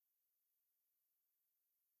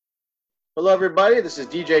Hello, everybody. This is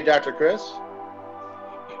DJ Dr. Chris.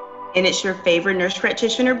 And it's your favorite nurse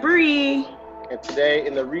practitioner, Bree. And today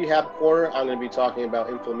in the rehab corner, I'm going to be talking about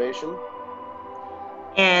inflammation.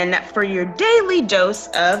 And for your daily dose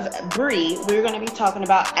of Bree, we're going to be talking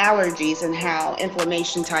about allergies and how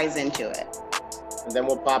inflammation ties into it. And then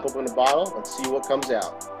we'll pop open a bottle and see what comes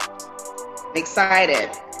out. I'm excited.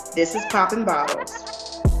 This is Poppin'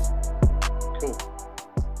 Bottles. Cool.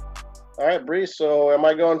 All right, Bree, so am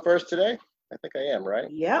I going first today? I think I am,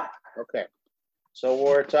 right? Yep. Okay. So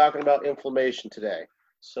we're talking about inflammation today.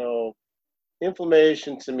 So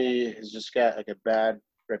inflammation to me has just got like a bad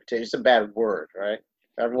reputation. It's a bad word, right?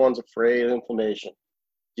 Everyone's afraid of inflammation.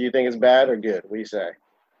 Do you think it's bad or good? What do you say?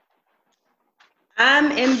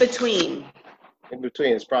 I'm in between. In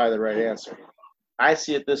between is probably the right answer. I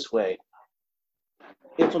see it this way.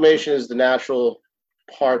 Inflammation is the natural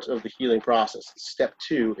part of the healing process. It's step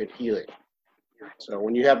 2 in healing. So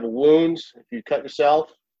when you have a wound, if you cut yourself,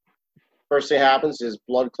 first thing that happens is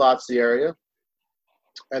blood clots the area.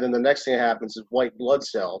 And then the next thing that happens is white blood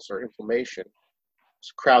cells or inflammation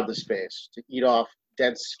crowd the space to eat off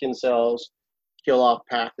dead skin cells, kill off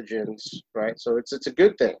pathogens, right? So it's a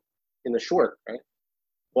good thing in the short, right?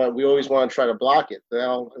 But we always want to try to block it.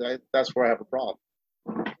 Now, that's where I have a problem.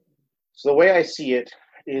 So the way I see it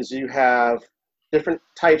is you have different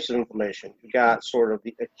types of inflammation. You got sort of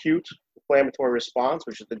the acute inflammatory response,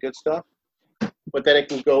 which is the good stuff, but then it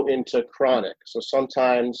can go into chronic. So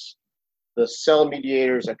sometimes the cell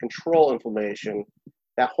mediators that control inflammation,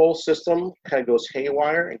 that whole system kind of goes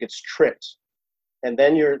haywire and gets tripped. And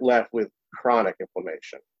then you're left with chronic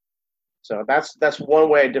inflammation. So that's one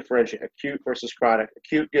way I differentiate acute versus chronic.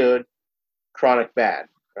 Acute good, chronic bad,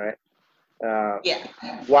 right? Yeah.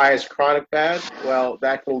 Why is chronic bad? Well,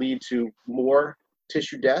 that can lead to more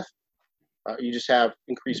tissue death. You just have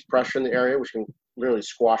increased pressure in the area, which can really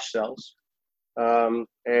squash cells. And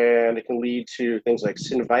it can lead to things like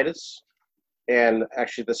synovitis. And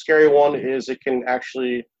actually, the scary one is it can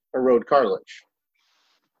actually erode cartilage.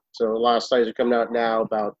 So a lot of studies are coming out now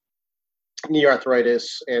about knee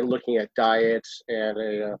arthritis and looking at diet and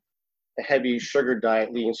a heavy sugar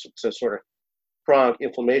diet leading to sort of chronic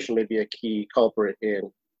inflammation may be a key culprit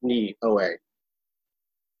in knee OA.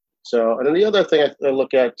 So, and then the other thing I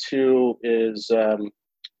look at too is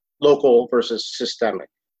local versus systemic,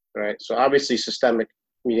 right? So obviously systemic,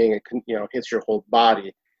 meaning it hits your whole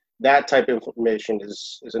body. That type of inflammation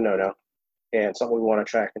is a no-no and something we want to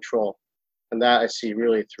try to control. And that I see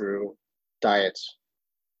really through diet,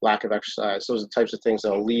 lack of exercise. Those are the types of things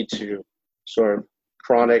that will lead to sort of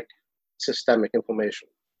chronic systemic inflammation.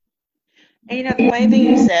 And the funny thing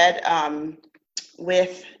you said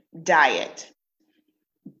with diet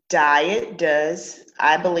does,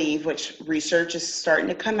 I believe, which research is starting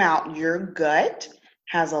to come out, your gut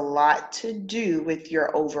has a lot to do with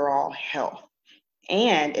your overall health.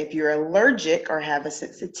 And if you're allergic or have a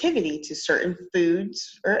sensitivity to certain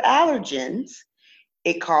foods or allergens,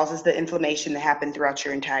 it causes the inflammation to happen throughout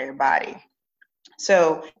your entire body.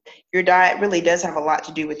 So your diet really does have a lot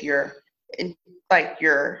to do with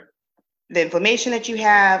the inflammation that you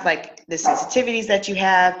have, like the sensitivities that you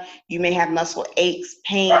have. You may have muscle aches,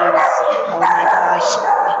 pains. Oh my gosh.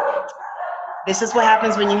 This is what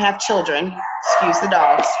happens when you have children. Excuse the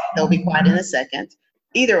dogs. They'll be quiet in a second.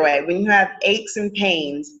 Either way, when you have aches and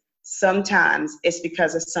pains, sometimes it's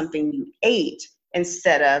because of something you ate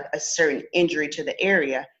instead of a certain injury to the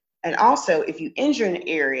area. And also, if you injure an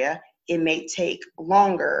area, it may take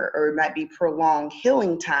longer or it might be prolonged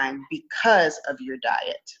healing time because of your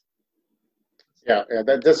diet. Yeah,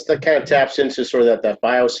 that kind of taps into sort of that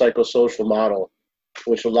biopsychosocial model,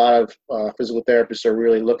 which a lot of physical therapists are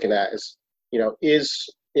really looking at is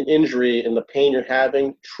an injury and the pain you're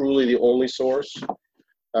having truly the only source?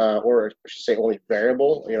 Or I should say only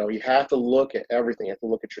variable. You have to look at everything. You have to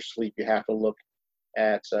look at your sleep. You have to look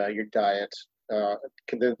at your diet.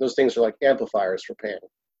 Those things are like amplifiers for pain.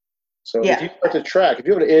 So if you start to track, if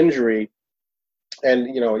you have an injury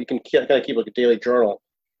and, you can kind of keep like a daily journal,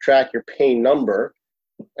 track your pain number,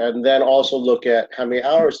 and then also look at how many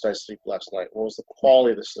hours did I sleep last night? What was the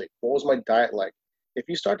quality of the sleep? What was my diet like? If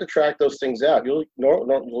you start to track those things out,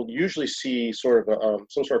 you'll usually see sort of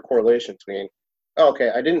some sort of correlation between, okay,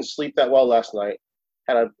 I didn't sleep that well last night,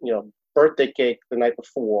 had a birthday cake the night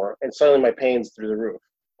before, and suddenly my pain's through the roof.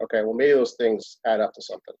 Okay, well maybe those things add up to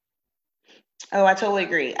something. Oh, I totally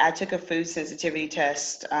agree. I took a food sensitivity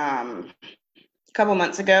test a couple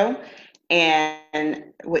months ago,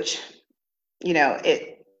 and which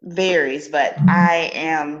it varies, but I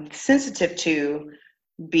am sensitive to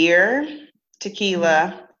beer,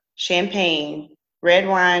 tequila, champagne, red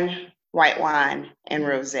wine, white wine, and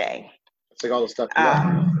rosé. It's like all the stuff you like.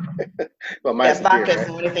 Um, Well, yeah, mine's the beer, vodka is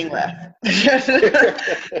the only thing left.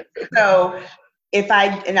 So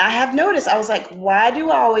and I have noticed, I was like, why do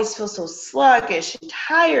I always feel so sluggish and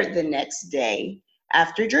tired the next day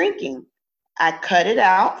after drinking? I cut it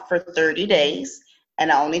out for 30 days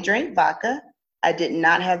and I only drank vodka. I did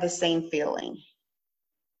not have the same feeling.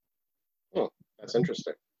 That's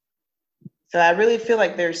interesting. So I really feel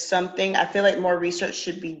like there's something, I feel like more research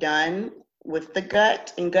should be done with the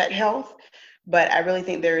gut and gut health, but I really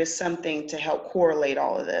think there is something to help correlate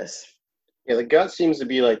all of this. Yeah, the gut seems to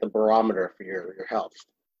be like the barometer for your health,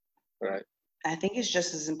 right? I think it's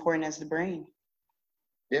just as important as the brain.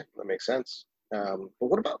 Yeah, that makes sense. But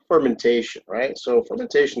what about fermentation, right? So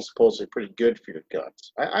fermentation is supposedly pretty good for your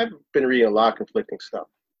guts. I've been reading a lot of conflicting stuff.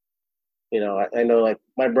 I know like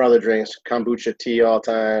my brother drinks kombucha tea all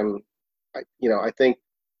the time. I think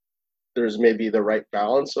there's maybe the right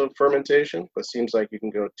balance of fermentation, but seems like you can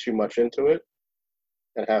go too much into it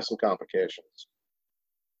and have some complications.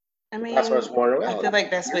 I That's what I mean, was wondering. I Well, feel like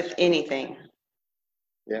that's with anything.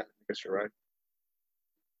 yeah, I guess you're right.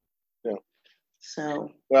 Yeah. So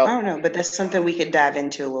I Well, don't know, but that's something we could dive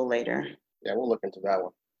into a little later. yeah, we'll look into that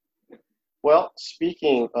one. Well,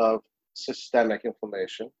 speaking of systemic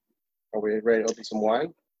inflammation, are we ready to open some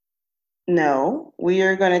wine? No, we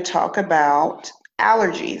are going to talk about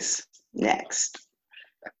allergies next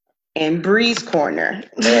in Bree's Corner.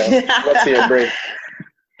 Let's hear it, Bree.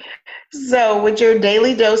 So, with your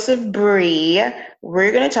daily dose of Bree,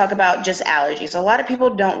 we're going to talk about just allergies. A lot of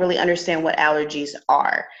people don't really understand what allergies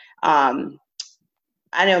are.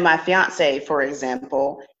 I know my fiance, for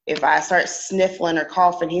example, if I start sniffling or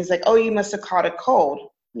coughing, he's like, "Oh, you must have caught a cold."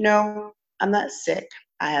 No, I'm not sick.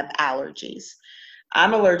 I have allergies.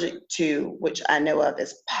 I'm allergic to, which I know of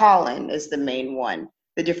as pollen is the main one.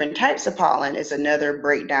 The different types of pollen is another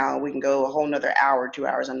breakdown. We can go a whole nother hour, 2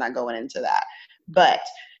 hours. I'm not going into that. But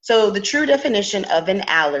so the true definition of an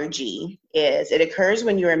allergy is it occurs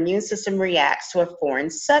when your immune system reacts to a foreign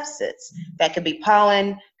substance. That could be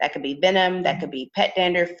pollen, that could be venom, that could be pet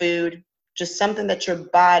dander, food, just something that your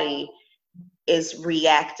body is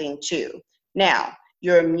reacting to. Now,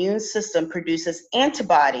 your immune system produces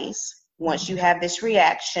antibodies once you have this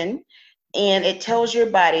reaction, and it tells your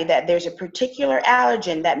body that there's a particular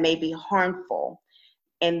allergen that may be harmful.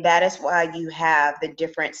 And that is why you have the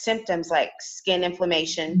different symptoms like skin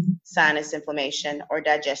inflammation, sinus inflammation, or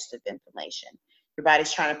digestive inflammation. Your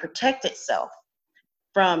body's trying to protect itself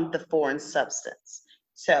from the foreign substance.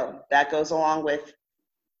 So that goes along with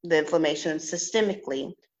the inflammation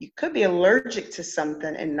systemically. You could be allergic to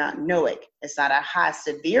something and not know it. It's not a high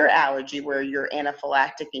severe allergy where you're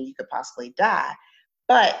anaphylactic and you could possibly die,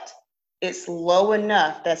 but it's low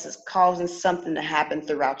enough that it's causing something to happen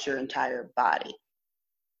throughout your entire body.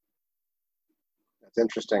 That's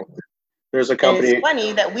interesting. There's a And company. it's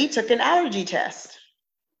funny that we took an allergy test.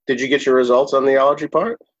 Did you get your results on the allergy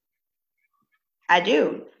part? I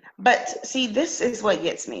do. But see, this is what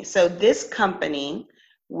gets me. So this company,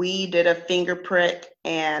 we did a finger prick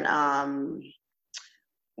and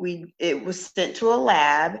it was sent to a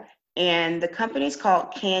lab, and the company's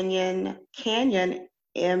called Canyon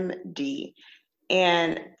MD.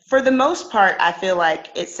 And for the most part, I feel like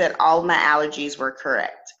it said all my allergies were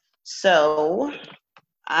correct. So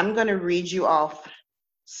I'm going to read you off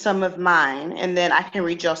some of mine, and then I can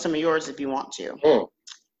read you off some of yours if you want to.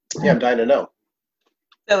 Yeah, I'm dying to know.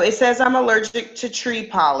 So it says I'm allergic to tree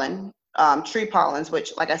pollens,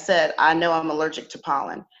 which, like I said, I know I'm allergic to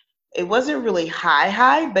pollen. It wasn't really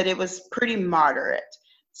high, but it was pretty moderate.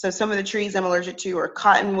 So some of the trees I'm allergic to are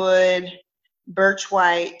cottonwood, birch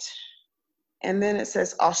white, and then it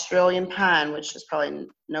says Australian pine, which is probably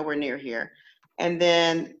nowhere near here. And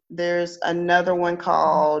then there's another one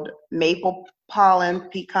called maple pollen,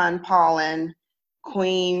 pecan pollen,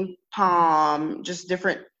 queen palm, just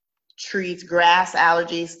different trees, grass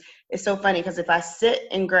allergies. It's so funny because if I sit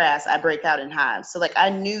in grass, I break out in hives. So like I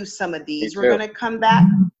knew some of these were going to come back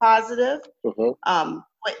positive.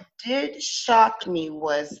 What did shock me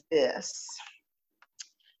was this.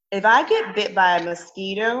 If I get bit by a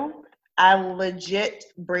mosquito, I legit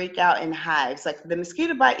break out in hives. Like the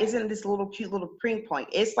mosquito bite isn't this little cute little pinpoint.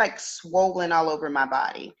 It's like swollen all over my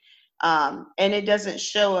body. And it doesn't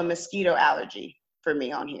show a mosquito allergy for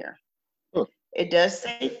me on here. It does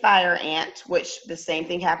say fire ant, which the same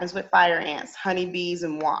thing happens with fire ants, honeybees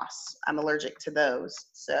and wasps. I'm allergic to those.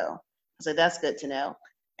 So that's good to know.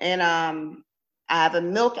 And I have a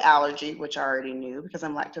milk allergy, which I already knew because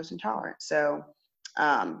I'm lactose intolerant. So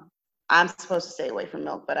I'm supposed to stay away from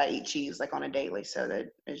milk, but I eat cheese like on a daily. So that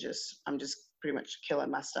is I'm just pretty much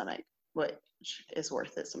killing my stomach. which is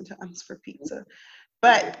worth it sometimes for pizza.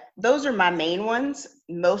 But those are my main ones.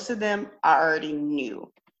 Most of them I already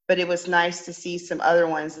knew, but it was nice to see some other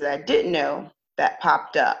ones that I didn't know that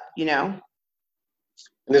popped up, you know?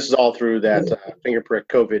 And this is all through that finger prick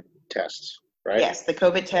COVID tests, right? Yes, the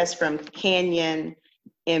COVID test from Canyon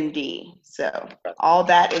MD. So all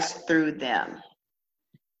that is through them.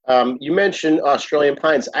 You mentioned Australian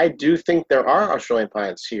pines. I do think there are Australian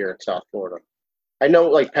pines here in South Florida. I know,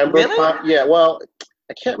 like Pembroke Really? pine. Yeah, well,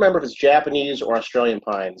 I can't remember if it's Japanese or Australian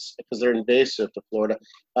pines because they're invasive to Florida.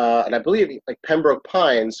 And I believe like Pembroke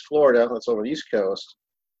Pines, Florida, that's over the East Coast.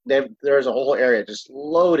 There's a whole area just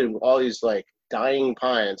loaded with all these like dying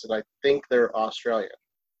pines, and I think they're Australian.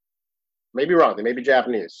 Maybe wrong. They may be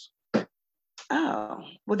Japanese. Oh,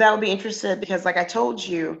 well, that would be interesting because, like I told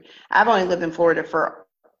you, I've only lived in Florida for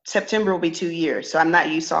September will be 2 years, so I'm not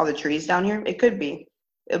used to all the trees down here. It could be.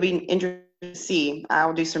 It'll be interesting to see.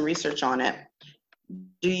 I'll do some research on it.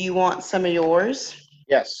 Do you want some of yours?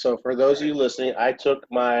 Yes. So for those of you listening, I took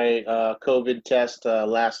my COVID test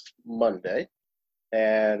last Monday,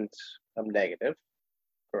 and I'm negative.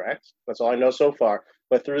 Correct. That's all I know so far.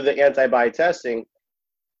 But through the antibody testing,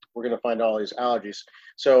 we're going to find all these allergies.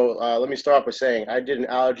 So let me start off by saying I did an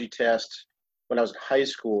allergy test when I was in high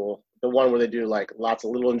school, the one where they do like lots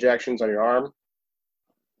of little injections on your arm.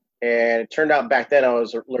 And it turned out back then I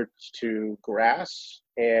was allergic to grass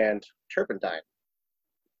and turpentine,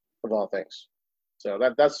 of all things. So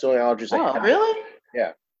that's the only allergies I Oh, have. really?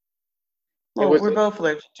 Yeah. Well, was- we're both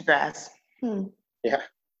allergic to grass. Yeah.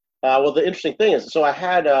 Well, the interesting thing is, so I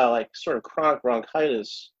had like sort of chronic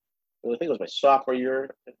bronchitis. I think it was my sophomore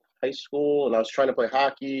year in high school, and I was trying to play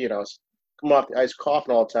hockey, and I was coming off the ice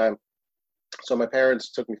coughing all the time. So my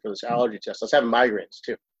parents took me for this allergy test. I was having migraines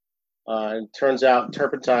too. And it turns out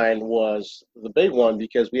turpentine was the big one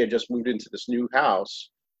because we had just moved into this new house,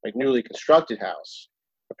 like newly constructed house.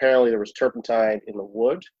 Apparently there was turpentine in the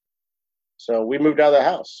wood. So we moved out of the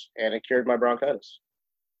house, and it cured my bronchitis.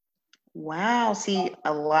 Wow. See,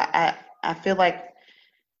 a lot. I feel like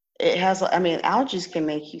it has. I mean, allergies can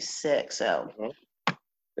make you sick. So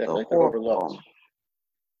Yeah, so like they're overlooked. horrible.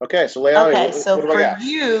 Okay, so Leonie, Okay, what so do I for got?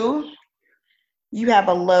 you have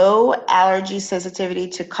a low allergy sensitivity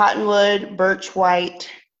to cottonwood, birch white,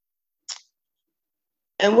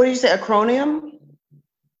 and what did you say? Acroleum?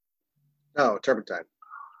 No, turpentine.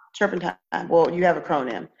 Turpentine. Well, you have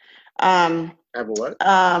acroleum. I have a what?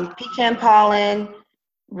 Pecan pollen,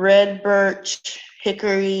 red birch,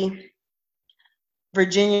 hickory,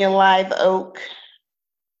 Virginia live oak,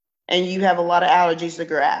 and you have a lot of allergies to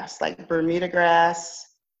grass, like Bermuda grass,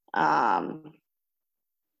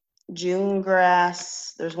 June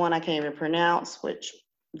grass. There's one I can't even pronounce, which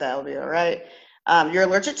that'll be all right. You're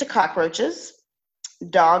allergic to cockroaches,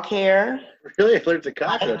 dog hair, Really allergic to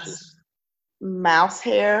cockroaches? mouse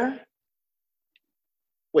hair.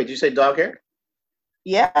 Wait, did you say dog hair?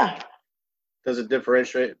 Yeah, Does it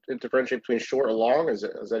differentiate between short or long? Is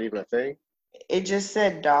that even a thing? it just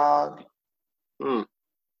said dog. Hmm.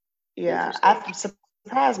 Yeah, Interesting. I'm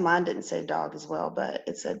surprised mine didn't say dog as well, but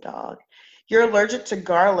it said dog. You're allergic to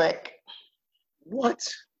garlic. What?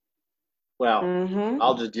 Well, Mm-hmm.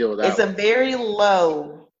 I'll just deal with that It's a one. very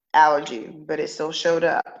low allergy, but it still showed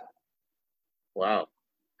up. Wow.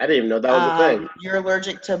 I didn't even know that was a thing. You're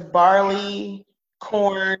allergic to barley,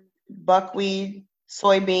 corn, buckwheat,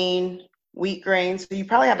 soybean, wheat grains. So you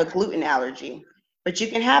probably have a gluten allergy, but you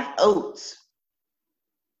can have oats.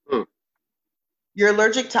 Hmm. You're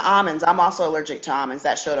allergic to almonds. I'm also allergic to almonds.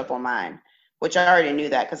 That showed up on mine, which I already knew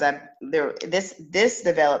that because this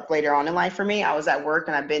developed later on in life for me. I was at work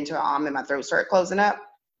and I bit into an almond, my throat started closing up.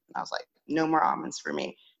 I was like, no more almonds for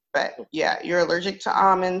me. But yeah, you're allergic to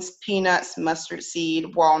almonds, peanuts, mustard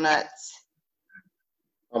seed, walnuts.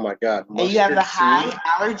 Oh my God. And you have the Mustard high seed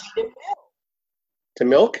allergy to milk. to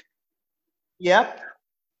milk? Yep.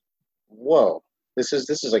 Whoa. This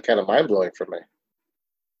is like kind of mind blowing for me.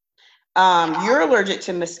 You're allergic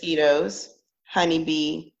to mosquitoes,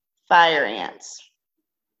 honeybee, fire ants.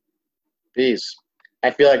 Bees.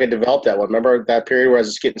 I feel like I developed that one. Remember that period where I was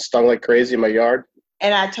just getting stung like crazy in my yard?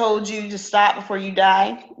 And I told you to stop before you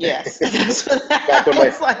die. Yes, that's what Back when I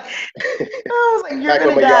was like. I was like, you're Back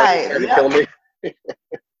when gonna my yard was die. trying to kill me.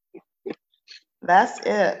 That's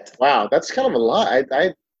it. Wow, that's kind of a lot.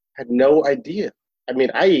 I had no idea. I mean,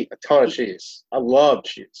 I eat a ton of cheese. I love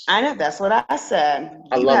cheese. I know that's what I said.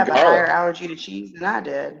 I You love have a higher garlic. allergy to cheese than I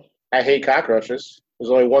did. I hate cockroaches. There's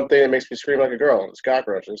only one thing that makes me scream like a girl, and it's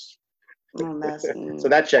cockroaches. So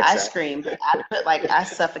that checks I out. scream, but I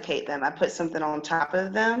suffocate them. I put something on top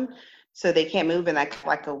of them so they can't move, and I come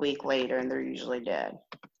like a week later, and they're usually dead.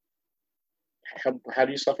 How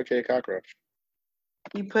do you suffocate a cockroach?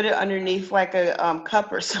 You put it underneath like a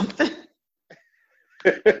cup or something.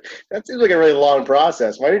 That seems like a really long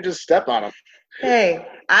process. Why don't you just step on them? Hey,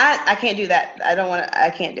 I can't do that. I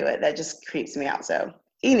can't do it. That just creeps me out. So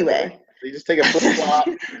anyway. You just take a flip flop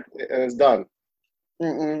and it's done.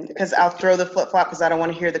 Because I'll throw the flip flop because I don't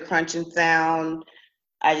want to hear the crunching sound.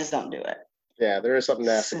 I just don't do it. Yeah, there is something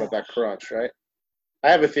nasty about that crunch, right? I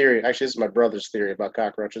have a theory. Actually, this is my brother's theory about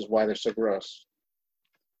cockroaches, why they're so gross.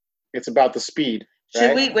 It's about the speed.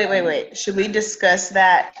 Should right? we wait. Should we discuss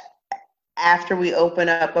that after we open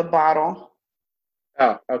up a bottle?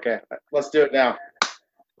 Oh, okay. Let's do it now.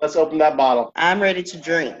 Let's open that bottle. I'm ready to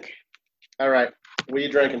drink. All right. What are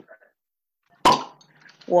you drinking?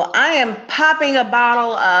 Well, I am popping a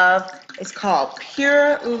bottle of, it's called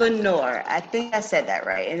Pure Lenore. I think I said that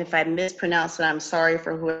right. And if I mispronounced it, I'm sorry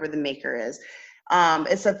for whoever the maker is.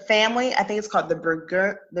 It's a family. I think it's called the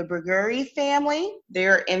Bregurie family.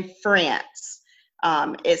 They're in France.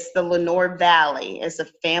 It's the Lenore Valley. It's a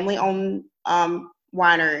family-owned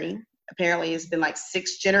winery. Apparently, it's been like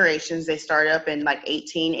 6 generations. They started up in like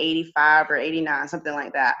 1885 or 89, something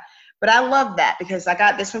like that. But I love that because I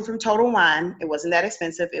got this one from Total Wine. It wasn't that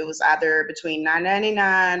expensive. It was either between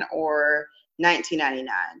 $9.99 or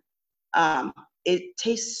 $19.99. It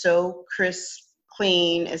tastes so crisp,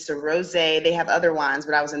 clean. It's a rosé. They have other wines,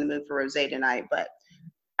 but I was in the mood for rosé tonight. But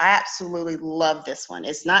I absolutely love this one.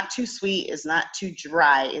 It's not too sweet. It's not too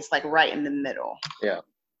dry. It's like right in the middle. Yeah.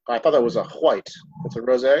 I thought that was a white. It's a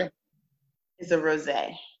rosé? It's a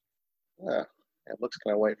rosé. Yeah. It looks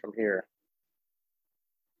kind of white from here.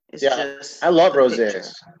 It's yeah, just I love the rosés.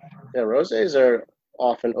 picture. Yeah, rosés are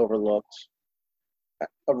often overlooked.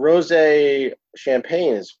 A rosé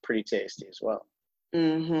champagne is pretty tasty as well.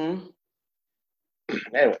 Mm-hmm.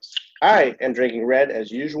 Anyways, I am drinking red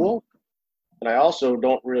as usual, and I also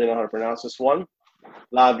don't really know how to pronounce this one.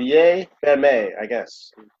 La Vieille Ferme, I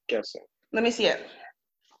guess. I'm guessing. Let me see it.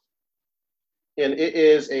 And it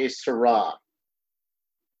is a Syrah.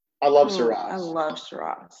 I love Syrahs. I love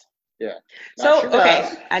Syrahs. Yeah. So, Shiraz,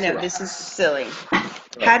 okay, I know Syrah. this is silly.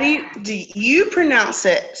 How do you pronounce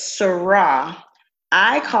it Syrah?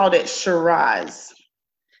 I called it Shiraz.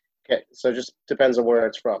 Okay, so it just depends on where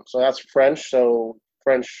it's from. So that's French. So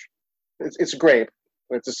French, it's a grape.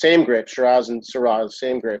 It's the same grape. Shiraz and Syrah, the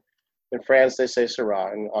same grape. In France, they say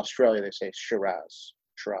Syrah. In Australia, they say Shiraz.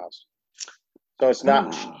 Shiraz. So it's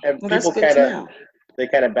not. And Well, that's people good to know. they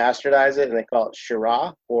kind of bastardize it and they call it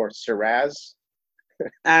Shiraz or Shiraz.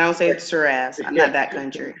 I don't say Shiraz. I'm not that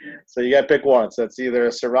country. So you got to pick one. So it's either a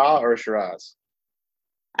Syrah or a Shiraz.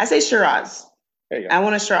 I say Shiraz. There you go. I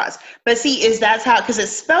want a Shiraz. But see, that's how, because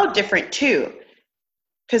it's spelled different too.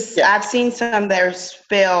 Because Yeah. I've seen some that are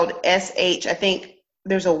spelled SH. I think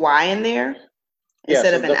there's a Y in there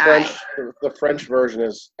instead of an I. The French version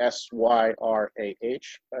is SYRAH. I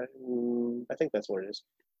think that's what it is.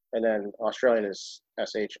 And then Australian is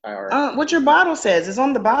SHIR. What your bottle says is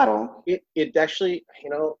on the bottle. It actually,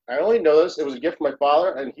 I only know this. It was a gift from my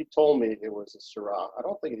father, and he told me it was a Syrah. I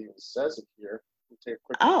don't think it even says it here. Let me take a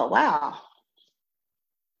quick Oh, wow.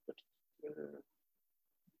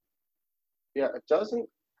 Yeah, it doesn't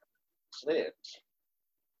say it.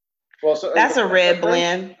 Well, so that's a red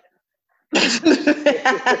blend.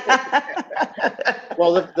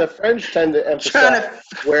 Well, the French tend to emphasize trying to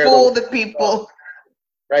fool the people.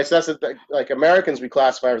 Right, so that's like Americans, we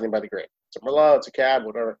classify everything by the grape. It's a Merlot, it's a Cab,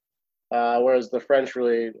 whatever. Whereas the French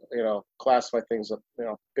really, classify things,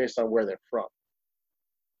 based on where they're from.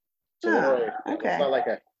 So okay. It's not like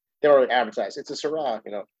they don't really advertise. It's a Syrah,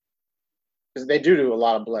 because they do a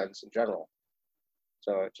lot of blends in general.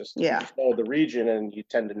 So it just, you just know the region, and you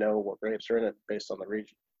tend to know what grapes are in it based on the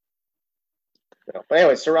region. But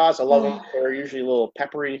anyway, Syrahs, I love them. They're usually a little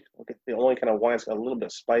peppery. The only kind of wine's got a little bit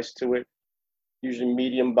of spice to it. Usually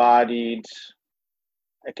medium-bodied.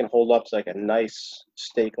 It can hold up to like a nice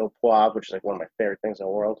steak au poivre, which is like one of my favorite things in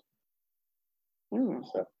the world.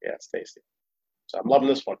 So yeah, it's tasty. So I'm loving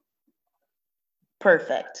this one.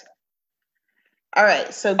 Perfect. All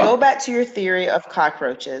right, so go back to your theory of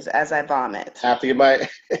cockroaches as I vomit. I have to give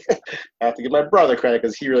my brother credit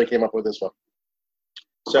because he really came up with this one.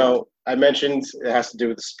 So I mentioned it has to do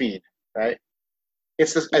with the speed, right?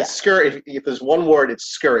 It's scurry. If there's one word, it's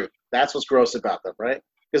scurry. That's what's gross about them, right?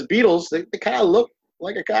 Because beetles, they kind of look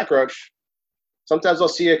like a cockroach. Sometimes I'll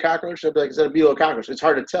see a cockroach, I'll be like, is that a beetle or a cockroach? It's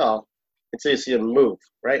hard to tell until you see them move,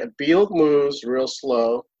 right? A beetle moves real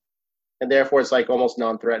slow, and therefore it's like almost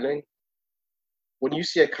non-threatening. When you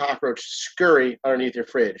see a cockroach scurry underneath your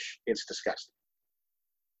fridge, it's disgusting.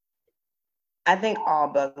 I think all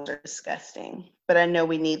bugs are disgusting, but I know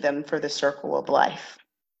we need them for the circle of life.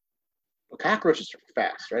 Well, cockroaches are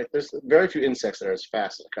fast, right? There's very few insects that are as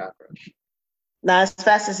fast as a cockroach. Not as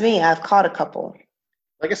fast as me. I've caught a couple.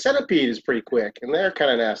 Like a centipede is pretty quick, and they're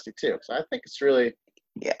kind of nasty too. So I think it's really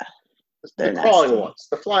Yeah, the they're crawling nasty. ones.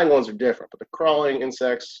 The flying ones are different, but the crawling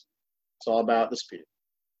insects, it's all about the speed.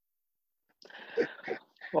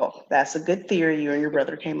 Well, that's a good theory you and your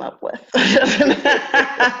brother came up with.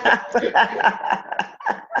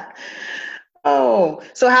 Oh,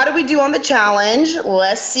 so how do we do on the challenge?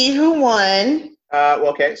 Let's see who won. Well,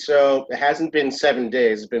 okay, so it hasn't been 7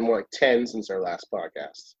 days. It's been more like 10 since our last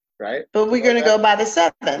podcast, right? But we're going to go by the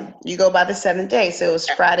 7. You go by the 7th day. So it was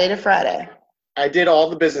Friday to Friday. I did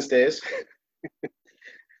all the business days.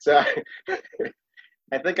 So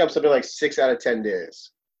I think I'm something like 6 out of 10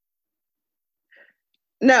 days.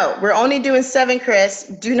 No, we're only doing 7, Chris.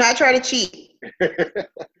 Do not try to cheat.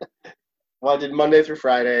 Well, I did Monday through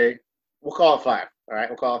Friday. We'll call it 5. All right,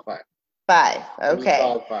 we'll call it 5. 5. We'll Okay.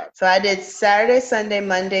 call it 5. So I did Saturday, Sunday,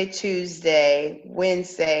 Monday, Tuesday,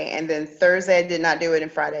 Wednesday, and then Thursday I did not do it,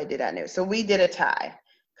 and Friday I did not do it. So we did a tie.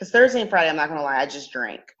 Because Thursday and Friday, I'm not going to lie, I just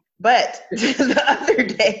drank. But the other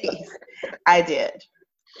days, I did.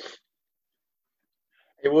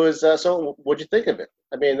 It was, so what'd you think of it?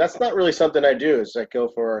 I mean, that's not really something I do, is I go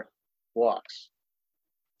for walks.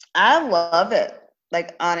 I love it.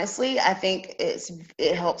 Like, honestly, I think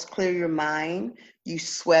it helps clear your mind. You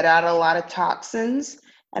sweat out a lot of toxins,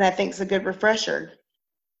 and I think it's a good refresher.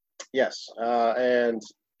 Yes, and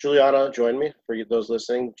Juliana joined me. For those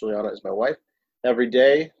listening, Juliana is my wife. Every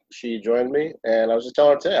day she joined me, and I was just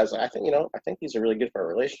telling her today, I was like, I think these are really good for a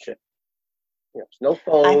relationship. There's no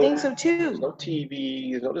phone, I think so there's no too.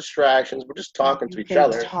 TV, there's no distractions. We're just talking to You each can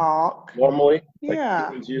other talk. normally, like Yeah.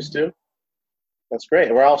 humans used to. That's great.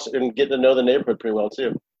 And we're also getting to know the neighborhood pretty well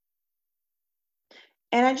too.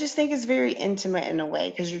 And I just think it's very intimate in a way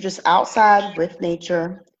because you're just outside with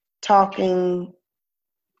nature, talking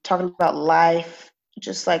about life,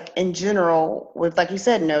 just like in general, with, like you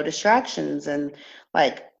said, no distractions. And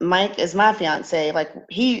like Mike is my fiance. Like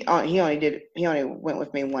he only went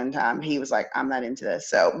with me one time. He was like, I'm not into this.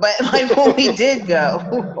 So, but like when we did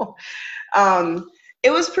go,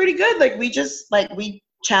 it was pretty good. Like we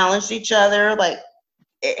challenged each other. Like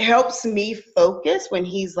it helps me focus when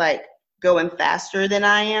he's like going faster than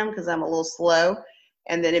I am because I'm a little slow,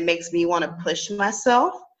 and then it makes me want to push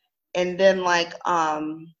myself. And then like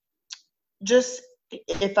just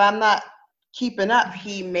if I'm not keeping up,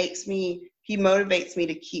 he motivates me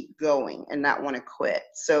to keep going and not want to quit.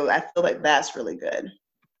 So I feel like that's really good.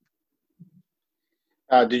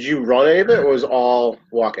 Did you run any of it, or was it all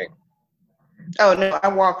walking? Oh no, I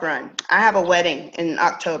walk run. I have a wedding in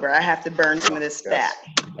October. I have to burn some of this fat.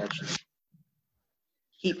 Yes.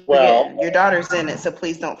 Keep Well, forgetting. Your daughter's in it, so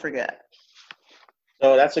please don't forget.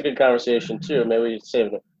 so that's a good conversation too. Maybe we should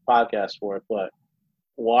save the podcast for it. But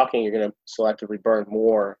walking, you're going to selectively burn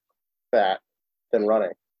more fat than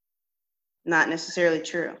running. Not necessarily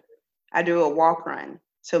true. I do a walk run.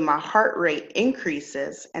 So my heart rate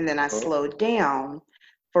increases and then I slow down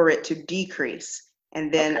for it to decrease.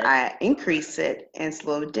 And then Okay. I increase it and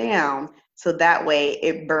slow down. So that way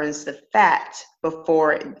it burns the fat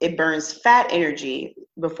before it burns fat energy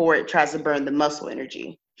before it tries to burn the muscle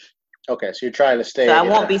energy. Okay, so you're trying to stay. So I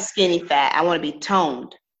won't be skinny fat. I want to be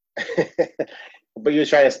toned. But you're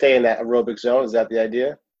trying to stay in that aerobic zone. Is that the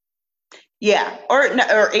idea? Yeah, or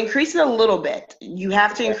increase it a little bit. You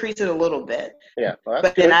have to increase it a little bit. Yeah, well,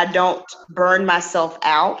 But then I don't burn myself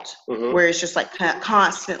out Mhm. where it's just like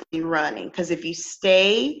constantly running. Because if you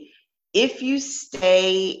stay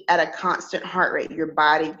at a constant heart rate, your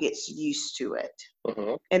body gets used to it.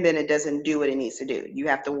 Mhm. And then it doesn't do what it needs to do. You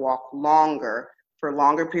have to walk longer for a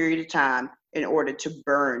longer period of time in order to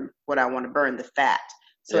burn what I want to burn, the fat.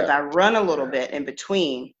 So if Yeah. I run a little bit in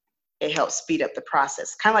between, it helps speed up the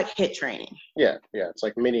process, kind of like HIIT training. Yeah, it's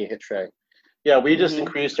like mini HIIT training. Yeah, we just Mhm.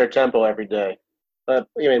 increased our tempo every day. I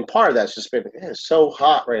mean, part of that's just been it's so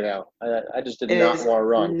hot right now. I just did It not is want to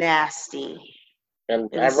run, nasty. and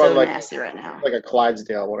It I is run so like nasty right now. a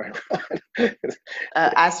Clydesdale when I run.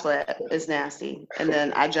 I sweat. It's nasty. And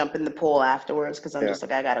then I jump in the pool afterwards because I'm just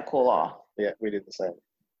like, I got to cool off. Yeah, we did the same.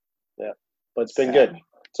 Yeah, but it's been So. good.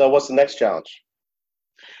 So what's the next challenge?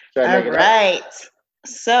 Should I make All it up? right.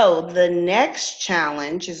 So the next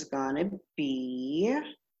challenge is going to be.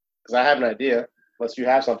 Because I have an idea. Unless you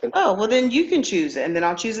have something. Oh, well, then you can choose it, and then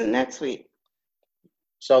I'll choose it next week.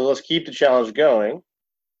 So let's keep the challenge going.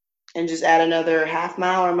 And just add another half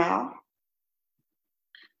mile or mile?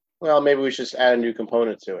 Well, maybe we should just add a new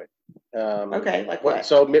component to it. Okay, like what?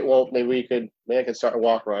 So, well, maybe I could start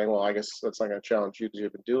walk running. Well, I guess that's not going to challenge you because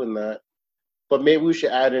you've been doing that. But maybe we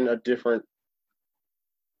should add in a different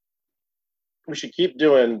we should keep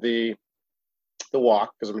doing the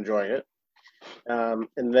walk because I'm enjoying it,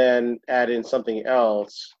 and then add in something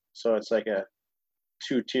else so it's like a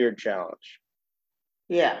 2-tiered challenge.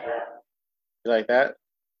 Yeah. You like that?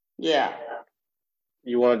 Yeah.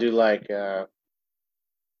 You want to do like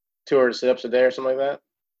 200 sit-ups a day or something like that?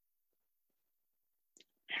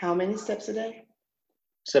 How many steps a day?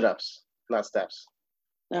 Sit-ups, not steps.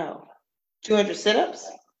 No. 200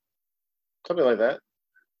 sit-ups? Something like that.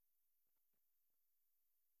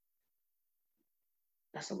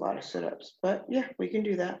 That's a lot of sit-ups. But yeah, we can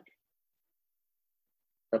do that.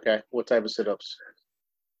 Okay. What type of sit-ups?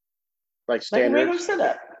 Like Like a standard? regular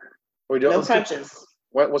sit-up. We don't, No crunches.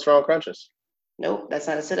 What's wrong with crunches? Nope, that's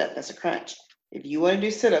not a sit-up. That's a crunch. If you want to do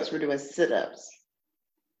sit-ups, we're doing sit-ups.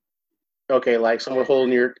 Okay, like someone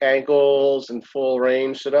holding your ankles in full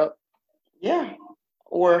range sit-up? Yeah.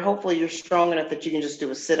 Or hopefully you're strong enough that you can just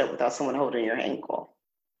do a sit-up without someone holding your ankle.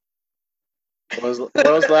 When was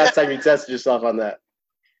the last time you tested yourself on that?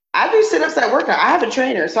 I do sit-ups at workout. I have a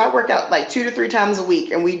trainer, so I work out like 2 to 3 times a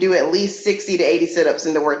week, and we do at least 60 to 80 sit-ups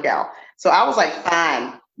in the workout. So I was like,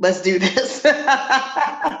 fine, let's do this.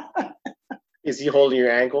 Is he holding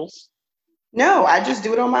your ankles? No, I just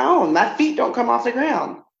do it on my own. My feet don't come off the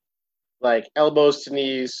ground. Like elbows to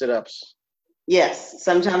knees sit-ups? Yes,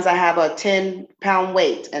 sometimes I have a 10-pound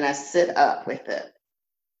weight, and I sit up with it.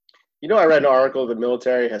 You know, I read an article the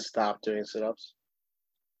military has stopped doing sit-ups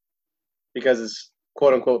because it's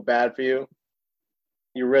quote-unquote bad for you.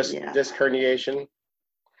 You risk disc herniation.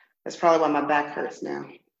 That's probably why my back hurts now.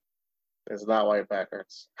 That's not why your back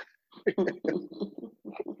hurts.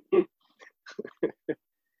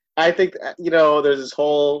 I think, you know, there's this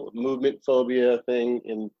whole movement phobia thing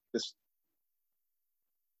in this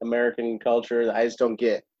American culture that I just don't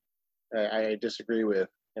get. I disagree with,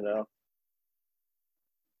 you know.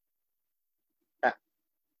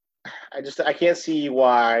 I can't see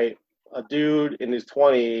why a dude in his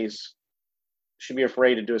 20s should be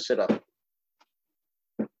afraid to do a sit-up.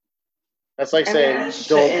 That's like saying,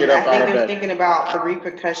 don't get up out of bed. I think they're thinking about the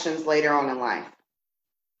repercussions later on in life.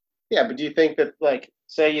 Yeah, but do you think that, like,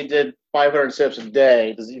 say you did 500 sit-ups a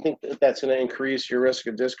day, do you think that that's going to increase your risk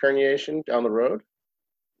of disc herniation down the road?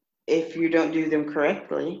 If you don't do them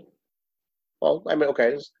correctly. Well, I mean,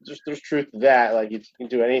 okay, there's truth to that. Like, you can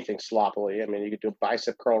do anything sloppily. I mean, you could do a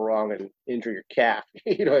bicep curl wrong and injure your calf.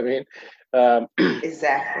 You know what I mean?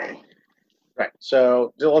 Exactly. Right.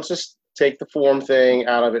 So let's just take the form thing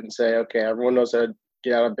out of it and say, okay, everyone knows how to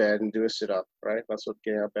get out of bed and do a sit-up, right? That's what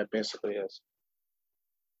getting out of bed basically is.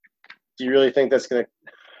 Do you really think that's going to,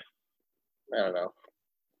 I don't know,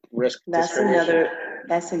 risk That's another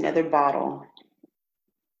bottle.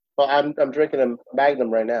 Well, I'm drinking a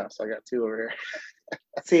Magnum right now, so I got 2 over here.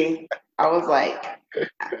 See, I was like,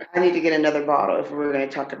 I need to get another bottle if we're going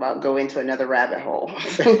to go into another rabbit hole.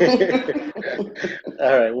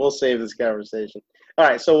 All right, we'll save this conversation. All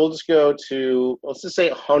right, so we'll just go to, let's just say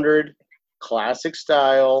 100 classic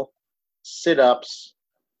style sit-ups,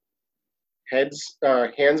 hands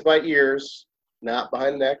by ears, not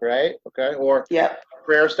behind the neck, right? Okay, or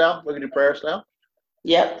prayer style. We can do prayer style.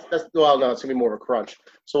 Yep. Well, no, it's going to be more of a crunch.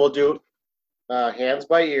 So we'll do hands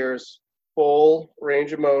by ears, full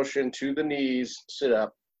range of motion to the knees, sit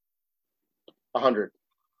up, 100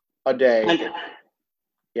 a day. 100.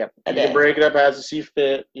 Yep. You can break it up as you see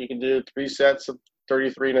fit. You can do 3 sets of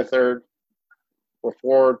 33 1/3 or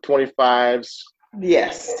 4 25s.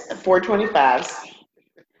 Yes, 4 25s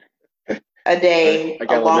a day,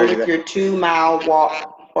 along with your 2-mile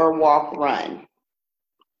walk or walk run.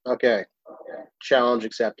 Okay. Challenge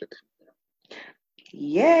accepted.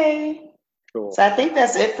 Yay. Cool. So I think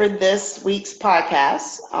that's it for this week's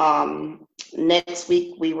podcast. Next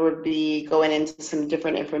week, we will be going into some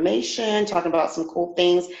different information, talking about some cool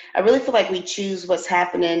things. I really feel like we choose what's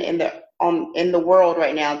happening in the world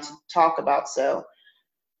right now to talk about. So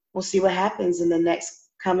we'll see what happens in the next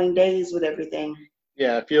coming days with everything.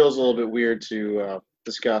 Yeah, it feels a little bit weird to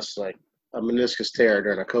discuss like a meniscus tear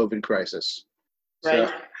during a COVID crisis. Right.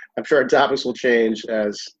 So I'm sure our topics will change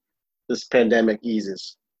as this pandemic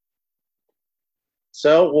eases.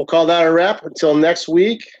 So we'll call that a wrap. Until next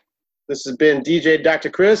week, this has been DJ Dr.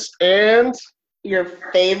 Chris and your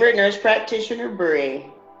favorite nurse practitioner, Bree.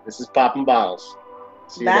 This is Poppin' Bottles.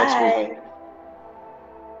 See you next week.